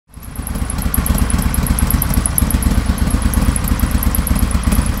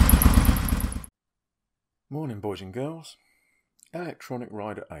Morning, boys and girls. Electronic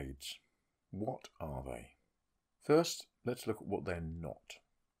rider aids. What are they? First, let's look at what they're not.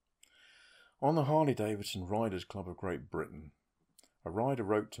 On the Harley-Davidson Riders Club of Great Britain, a rider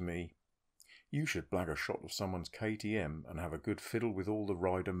wrote to me, "You should blag a shot of someone's KTM and have a good fiddle with all the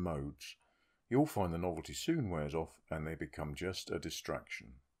rider modes. You'll find the novelty soon wears off and they become just a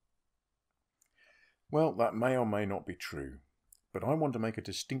distraction." Well, that may or may not be true, but I want to make a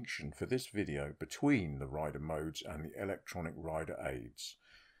distinction for this video between the rider modes and the electronic rider aids.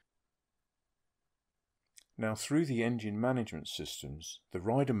 Now, through the engine management systems, the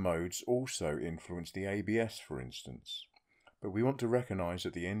rider modes also influence the ABS, for instance, but we want to recognise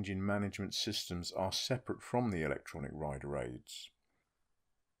that the engine management systems are separate from the electronic rider aids.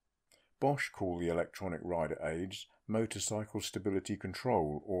 Bosch call the electronic rider aids Motorcycle Stability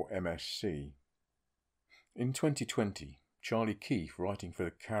Control, or MSC. In 2020, Charlie Keefe, writing for the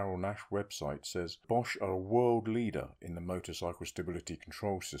Carol Nash website, says Bosch are a world leader in the motorcycle stability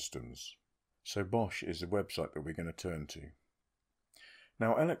control systems. So Bosch is the website that we're going to turn to.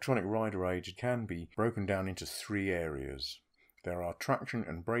 Now, electronic rider aids can be broken down into three areas. There are traction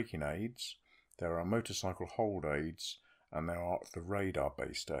and braking aids, there are motorcycle hold aids, and there are the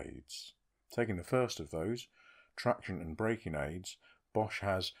radar-based aids. Taking the first of those, traction and braking aids, Bosch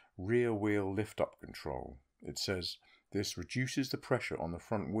has rear wheel lift-up control. It says this reduces the pressure on the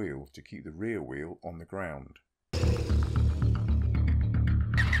front wheel to keep the rear wheel on the ground.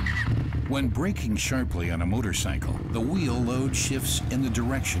 When braking sharply on a motorcycle, the wheel load shifts in the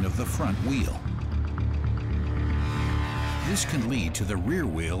direction of the front wheel. This can lead to the rear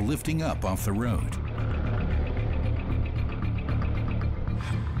wheel lifting up off the road.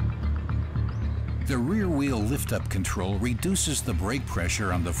 The rear wheel lift-up control reduces the brake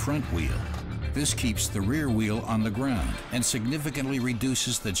pressure on the front wheel. This keeps the rear wheel on the ground and significantly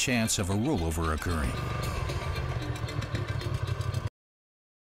reduces the chance of a rollover occurring.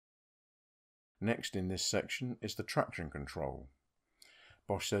 Next in this section is the traction control.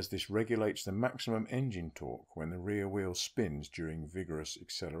 Bosch says this regulates the maximum engine torque when the rear wheel spins during vigorous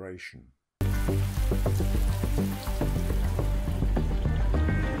acceleration.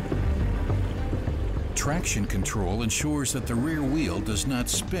 Traction control ensures that the rear wheel does not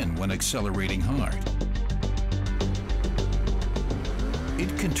spin when accelerating hard.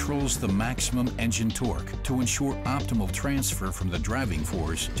 It controls the maximum engine torque to ensure optimal transfer from the driving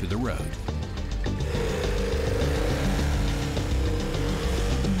force to the road.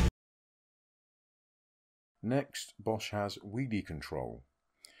 Next, Bosch has wheelie control.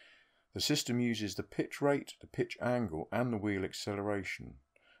 The system uses the pitch rate, the pitch angle, and the wheel acceleration.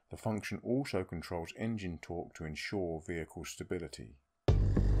 The function also controls engine torque to ensure vehicle stability.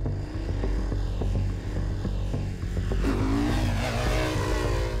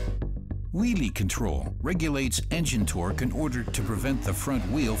 Wheelie control regulates engine torque in order to prevent the front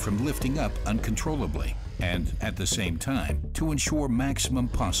wheel from lifting up uncontrollably and, at the same time, to ensure maximum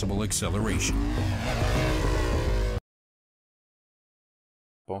possible acceleration.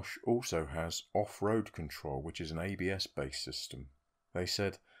 Bosch also has off-road control, which is an ABS-based system. They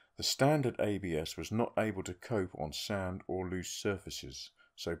said the standard ABS was not able to cope on sand or loose surfaces,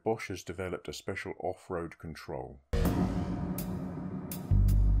 so Bosch has developed a special off-road control.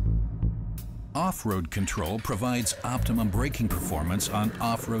 Off-road control provides optimum braking performance on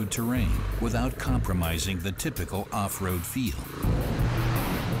off-road terrain without compromising the typical off-road feel.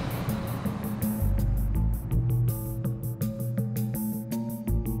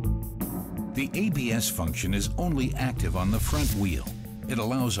 The ABS function is only active on the front wheel. It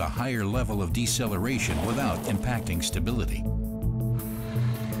allows a higher level of deceleration without impacting stability.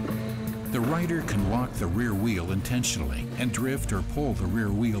 The rider can lock the rear wheel intentionally and drift or pull the rear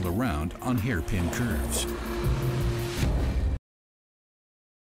wheel around on hairpin curves.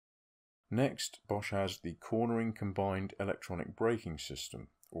 Next, Bosch has the Cornering Combined Electronic Braking System,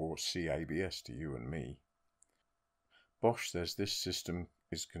 or CABS to you and me. Bosch says this system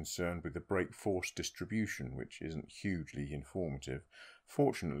is concerned with the brake force distribution, which isn't hugely informative.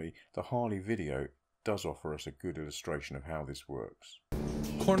 Fortunately, the Harley video does offer us a good illustration of how this works.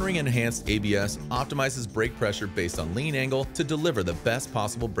 Cornering Enhanced ABS optimizes brake pressure based on lean angle to deliver the best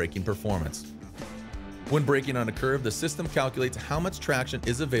possible braking performance. When braking on a curve, the system calculates how much traction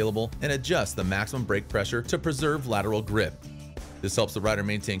is available and adjusts the maximum brake pressure to preserve lateral grip. This helps the rider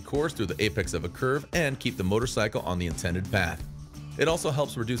maintain course through the apex of a curve and keep the motorcycle on the intended path. It also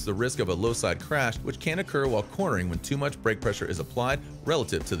helps reduce the risk of a low-side crash, which can occur while cornering when too much brake pressure is applied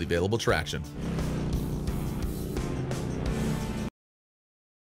relative to the available traction.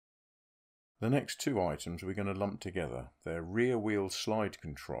 The next two items we're going to lump together. They're rear wheel slide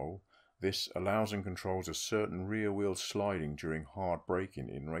control This allows and controls a certain rear wheel sliding during hard braking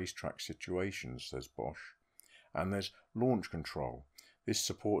in racetrack situations, says Bosch. And there's launch control. This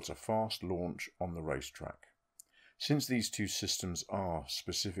supports a fast launch on the racetrack. Since these two systems are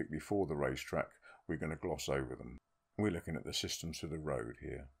specifically for the racetrack, we're going to gloss over them. We're looking at the systems for the road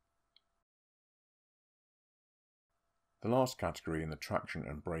here. The last category in the traction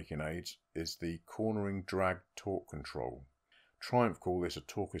and braking aids is the cornering drag torque control. Triumph call this a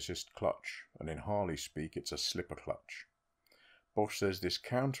torque assist clutch, and in Harley speak it's a slipper clutch. Bosch says this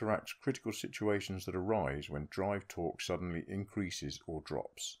counteracts critical situations that arise when drive torque suddenly increases or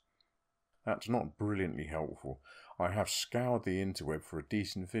drops. That's not brilliantly helpful. I have scoured the interweb for a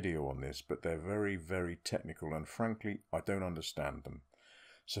decent video on this, but they're very, very technical and frankly I don't understand them.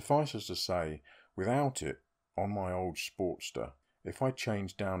 Suffice us to say, without it, on my old Sportster, if I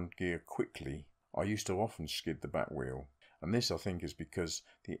changed down gear quickly, I used to often skid the back wheel. And this I think is because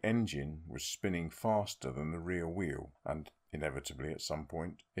the engine was spinning faster than the rear wheel, and inevitably at some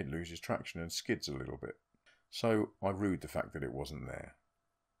point it loses traction and skids a little bit. So I rued the fact that it wasn't there.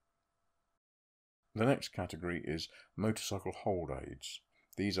 The next category is motorcycle hold aids.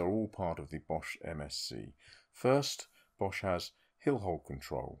 These are all part of the Bosch MSC. First, Bosch has hill hold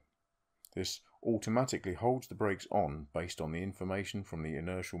control. This automatically holds the brakes on based on the information from the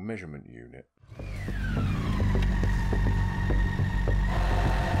Inertial Measurement Unit.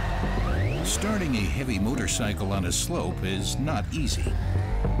 Starting a heavy motorcycle on a slope is not easy.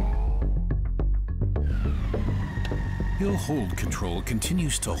 Hill hold control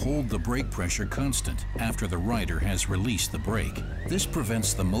continues to hold the brake pressure constant after the rider has released the brake. This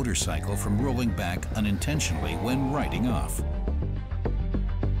prevents the motorcycle from rolling back unintentionally when riding off.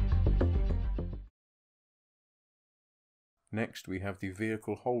 Next we have the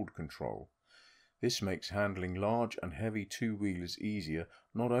vehicle hold control. This makes handling large and heavy two-wheelers easier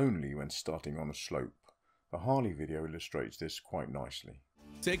not only when starting on a slope. The Harley video illustrates this quite nicely.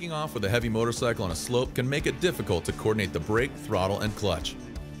 Taking off with a heavy motorcycle on a slope can make it difficult to coordinate the brake, throttle, and clutch.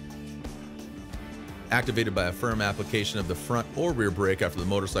 Activated by a firm application of the front or rear brake after the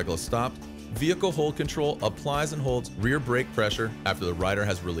motorcycle is stopped, vehicle hold control applies and holds rear brake pressure after the rider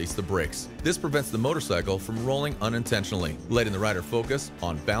has released the brakes. This prevents the motorcycle from rolling unintentionally, letting the rider focus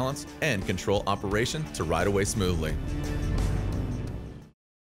on balance and control operation to ride away smoothly.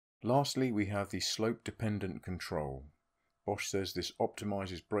 Lastly, we have the slope-dependent control. Bosch says this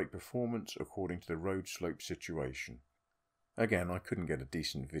optimizes brake performance according to the road slope situation. Again, I couldn't get a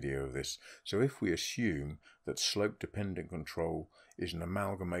decent video of this, so if we assume that slope-dependent control is an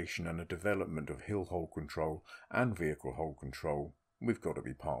amalgamation and a development of hill hold control and vehicle hold control, we've got to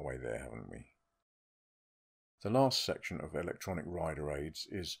be partway there, haven't we? The last section of electronic rider aids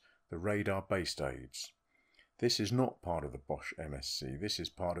is the radar-based aids. This is not part of the Bosch MSC, this is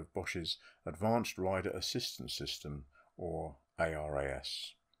part of Bosch's Advanced Rider Assistance System, or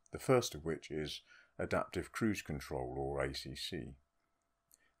ARAS, the first of which is Adaptive Cruise Control, or ACC.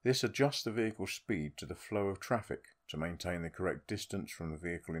 This adjusts the vehicle's speed to the flow of traffic to maintain the correct distance from the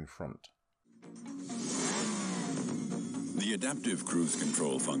vehicle in front. The Adaptive Cruise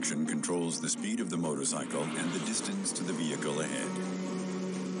Control function controls the speed of the motorcycle and the distance to the vehicle ahead.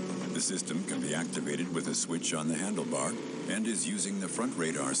 The system can be activated with a switch on the handlebar and is using the front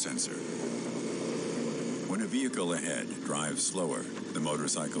radar sensor. When a vehicle ahead drives slower, the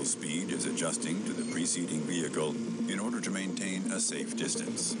motorcycle's speed is adjusting to the preceding vehicle in order to maintain a safe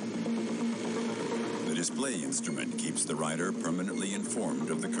distance. The display instrument keeps the rider permanently informed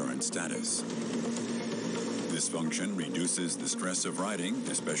of the current status. This function reduces the stress of riding,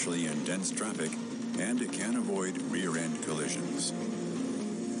 especially in dense traffic, and it can avoid rear-end collisions.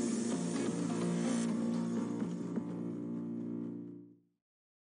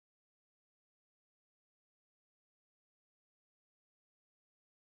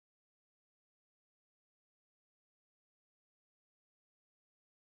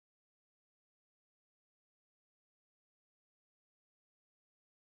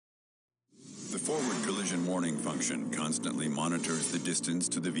 The forward collision warning function constantly monitors the distance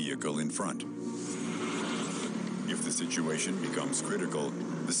to the vehicle in front. If the situation becomes critical,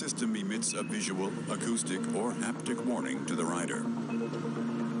 the system emits a visual, acoustic, or haptic warning to the rider.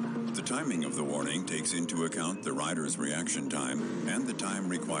 The timing of the warning takes into account the rider's reaction time and the time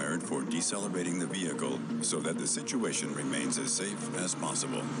required for decelerating the vehicle so that the situation remains as safe as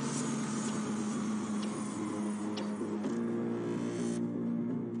possible.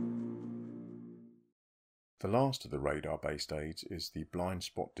 The last of the radar-based aids is the blind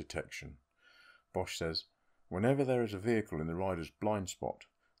spot detection. Bosch says, whenever there is a vehicle in the rider's blind spot,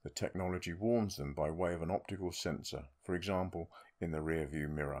 the technology warns them by way of an optical sensor, for example, in the rear view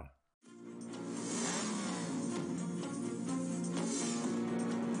mirror.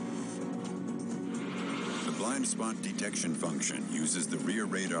 blind spot detection function uses the rear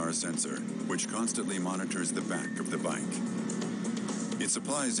radar sensor, which constantly monitors the back of the bike. It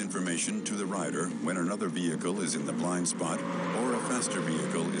supplies information to the rider when another vehicle is in the blind spot or a faster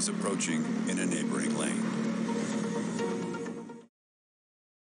vehicle is approaching in a neighboring lane.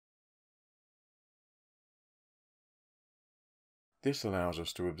 This allows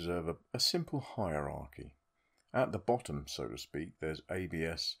us to observe a simple hierarchy. At the bottom, so to speak, there's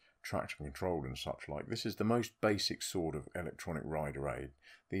ABS, traction control and such like. This is the most basic sort of electronic rider aid.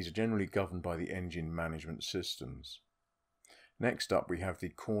 These are generally governed by the engine management systems. Next up we have the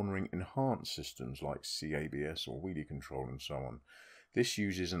cornering enhanced systems like CABS or wheelie control and so on. This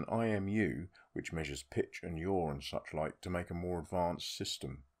uses an IMU which measures pitch and yaw and such like to make a more advanced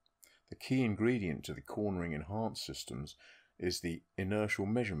system. The key ingredient to the cornering enhanced systems is the Inertial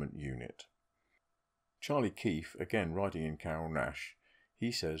Measurement Unit. Charlie Keefe, again writing in Carroll Nash,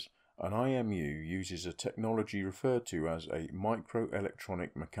 he says, an IMU uses a technology referred to as a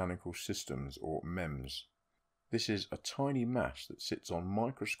microelectronic mechanical systems or MEMS. This is a tiny mass that sits on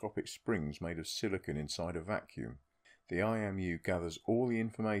microscopic springs made of silicon inside a vacuum. The IMU gathers all the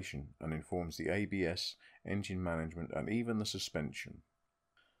information and informs the ABS, engine management and even the suspension.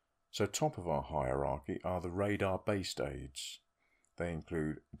 So top of our hierarchy are the radar-based aids. They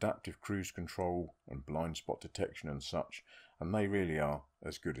include adaptive cruise control and blind spot detection and such, and they really are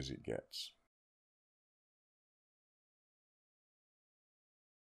as good as it gets.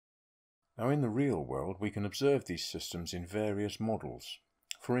 Now in the real world we can observe these systems in various models.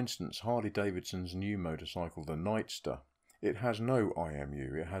 For instance, Harley-Davidson's new motorcycle, the Nightster, it has no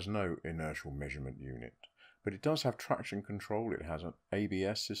IMU, it has no Inertial Measurement Unit, but it does have traction control, it has an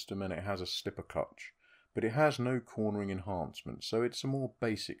ABS system and it has a slipper clutch. But it has no cornering enhancement, so it's a more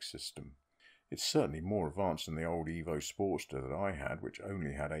basic system. It's certainly more advanced than the old Evo Sportster that I had, which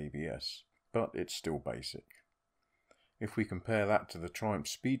only had ABS, but it's still basic. If we compare that to the Triumph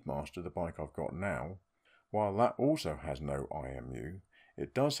Speedmaster, the bike I've got now, while that also has no IMU,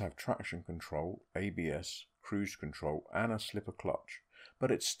 it does have traction control, ABS, cruise control and a slipper clutch,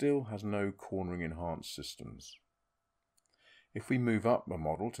 but it still has no cornering enhanced systems. If we move up a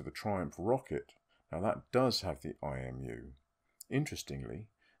model to the Triumph Rocket, now that does have the IMU. Interestingly,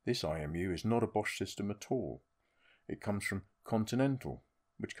 this IMU is not a Bosch system at all. It comes from Continental,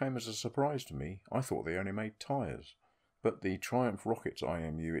 which came as a surprise to me. I thought they only made tyres. But the Triumph Rocket's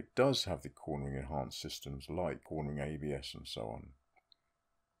IMU, it does have the cornering enhanced systems like cornering ABS and so on.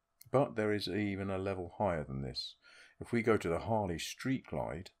 But there is even a level higher than this. If we go to the Harley Street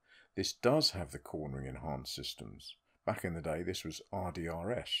Glide, this does have the cornering enhanced systems. Back in the day this was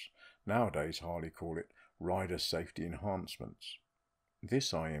RDRS. Nowadays Harley call it Rider Safety Enhancements.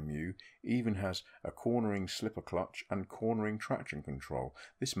 This IMU even has a cornering slipper clutch and cornering traction control.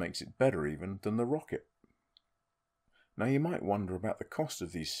 This makes it better even than the Rocket. Now you might wonder about the cost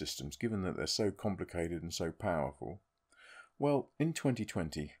of these systems given that they're so complicated and so powerful. Well, in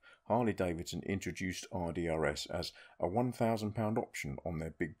 2020 Harley-Davidson introduced RDRS as a £1,000 option on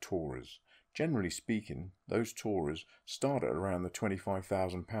their big Tourers. Generally speaking, those Tourers start at around the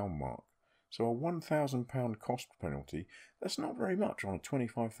 £25,000 mark. So a £1,000 cost penalty, that's not very much on a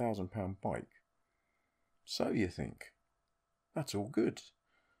 £25,000 bike. So you think, that's all good.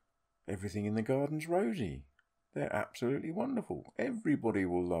 Everything in the garden's rosy. They're absolutely wonderful. Everybody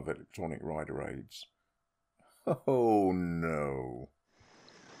will love electronic rider aids. Oh no.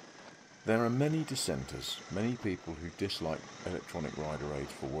 There are many dissenters, many people who dislike electronic rider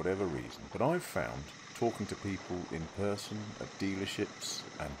aids for whatever reason, but I've found, talking to people in person at dealerships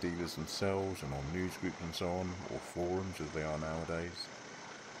and dealers themselves and on news groups and so on, or forums as they are nowadays,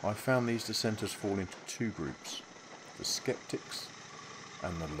 I've found these dissenters fall into two groups, the skeptics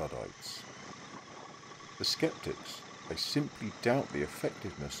and the Luddites. The skeptics, they simply doubt the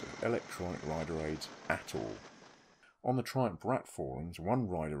effectiveness of electronic rider aids at all. On the Triumph Rat forums, one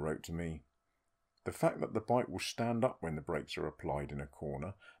rider wrote to me, "The fact that the bike will stand up when the brakes are applied in a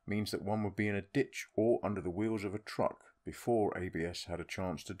corner means that one would be in a ditch or under the wheels of a truck before ABS had a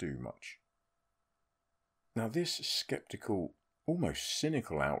chance to do much." Now this sceptical, almost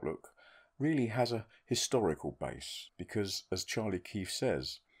cynical outlook really has a historical base because, as Charlie Keefe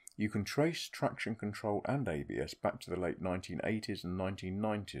says, you can trace traction control and ABS back to the late 1980s and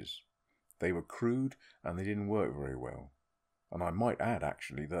 1990s. They were crude and they didn't work very well. And I might add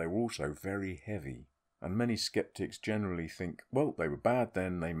actually that they were also very heavy. And many skeptics generally think, well, they were bad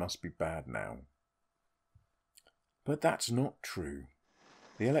then, they must be bad now. But that's not true.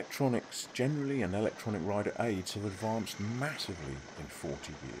 The electronics generally and electronic rider aids have advanced massively in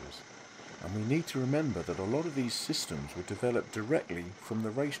 40 years. And we need to remember that a lot of these systems were developed directly from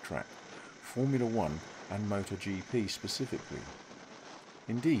the racetrack. Formula One and MotoGP specifically.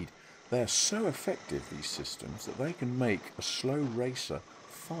 Indeed, they are so effective, these systems, that they can make a slow racer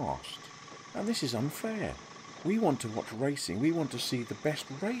fast. And this is unfair. We want to watch racing, we want to see the best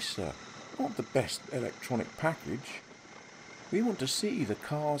racer, not the best electronic package. We want to see the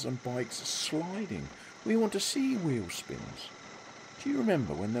cars and bikes sliding. We want to see wheel spins. Do you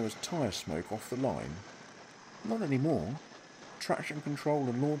remember when there was tyre smoke off the line? Not anymore. Traction control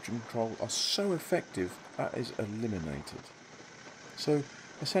and launch control are so effective that is eliminated. So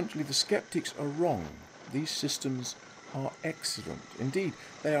essentially the skeptics are wrong. These systems are excellent. Indeed,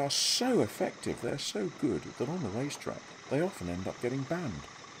 they are so effective, they're so good that on the racetrack they often end up getting banned.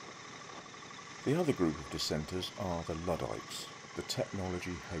 The other group of dissenters are the Luddites, the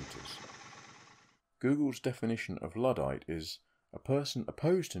technology haters. Google's definition of Luddite is a person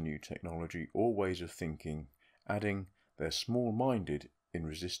opposed to new technology or ways of thinking, adding they're small-minded in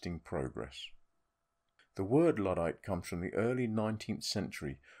resisting progress. The word Luddite comes from the early 19th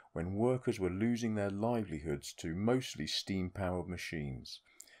century when workers were losing their livelihoods to mostly steam-powered machines.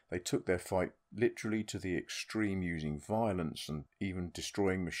 They took their fight literally to the extreme, using violence and even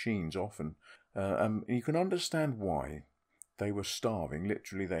destroying machines often. And you can understand why. They were starving,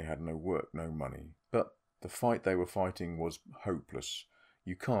 literally they had no work, no money. But the fight they were fighting was hopeless.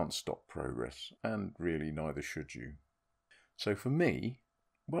 You can't stop progress, and really neither should you. So for me,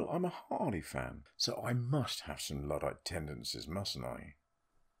 well, I'm a Harley fan, so I must have some Luddite tendencies, mustn't I?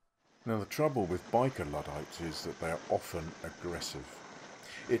 Now the trouble with biker Luddites is that they are often aggressive.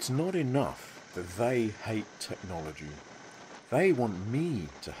 It's not enough that they hate technology. They want me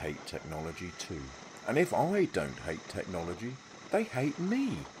to hate technology too. And if I don't hate technology, they hate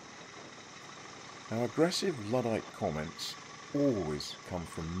me. Now aggressive Luddite comments always come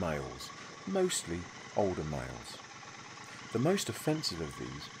from males, mostly older males. The most offensive of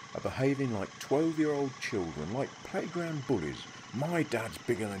these are behaving like 12-year-old children, like playground bullies. My dad's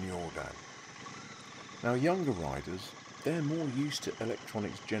bigger than your dad. Now younger riders, they're more used to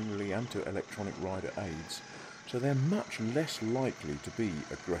electronics generally and to electronic rider aids, so they're much less likely to be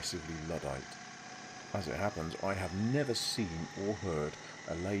aggressively Luddite. As it happens, I have never seen or heard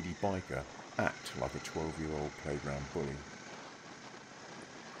a lady biker act like a 12-year-old playground bully.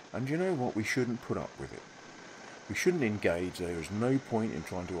 And you know what? We shouldn't put up with it. We shouldn't engage. There is no point in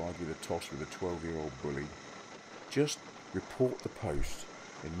trying to argue the toss with a 12-year-old bully. Just report the post.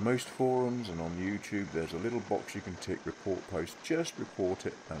 In most forums and on YouTube, there's a little box you can tick, report post. Just report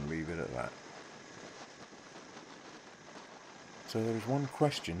it and leave it at that. So there is one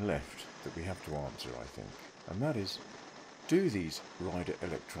question left that we have to answer, I think, and that is, do these rider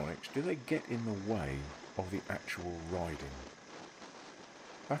electronics, do they get in the way of the actual riding?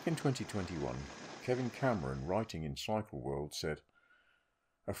 Back in 2021, Kevin Cameron, writing in Cycle World, said,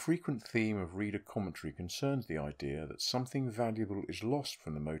 "A frequent theme of reader commentary concerns the idea that something valuable is lost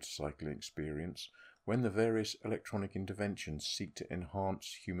from the motorcycling experience when the various electronic interventions seek to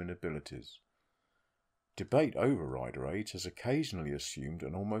enhance human abilities. Debate over rider aids has occasionally assumed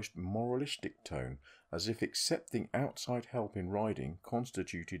an almost moralistic tone, as if accepting outside help in riding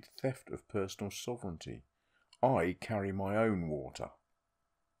constituted theft of personal sovereignty. I carry my own water."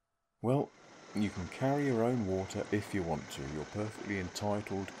 Well, you can carry your own water if you want to. You're perfectly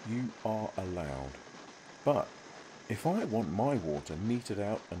entitled. You are allowed. But if I want my water metered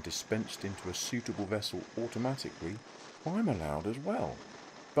out and dispensed into a suitable vessel automatically, I'm allowed as well.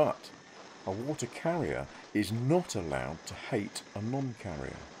 But a water carrier is not allowed to hate a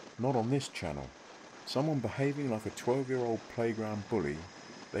non-carrier. Not on this channel. Someone behaving like a 12-year-old playground bully,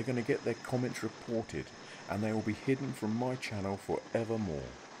 they're going to get their comments reported, and they will be hidden from my channel forevermore.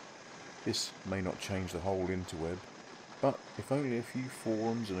 This may not change the whole interweb, but if only a few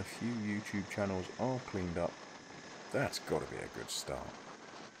forums and a few YouTube channels are cleaned up, that's got to be a good start.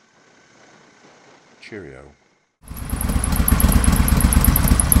 Cheerio.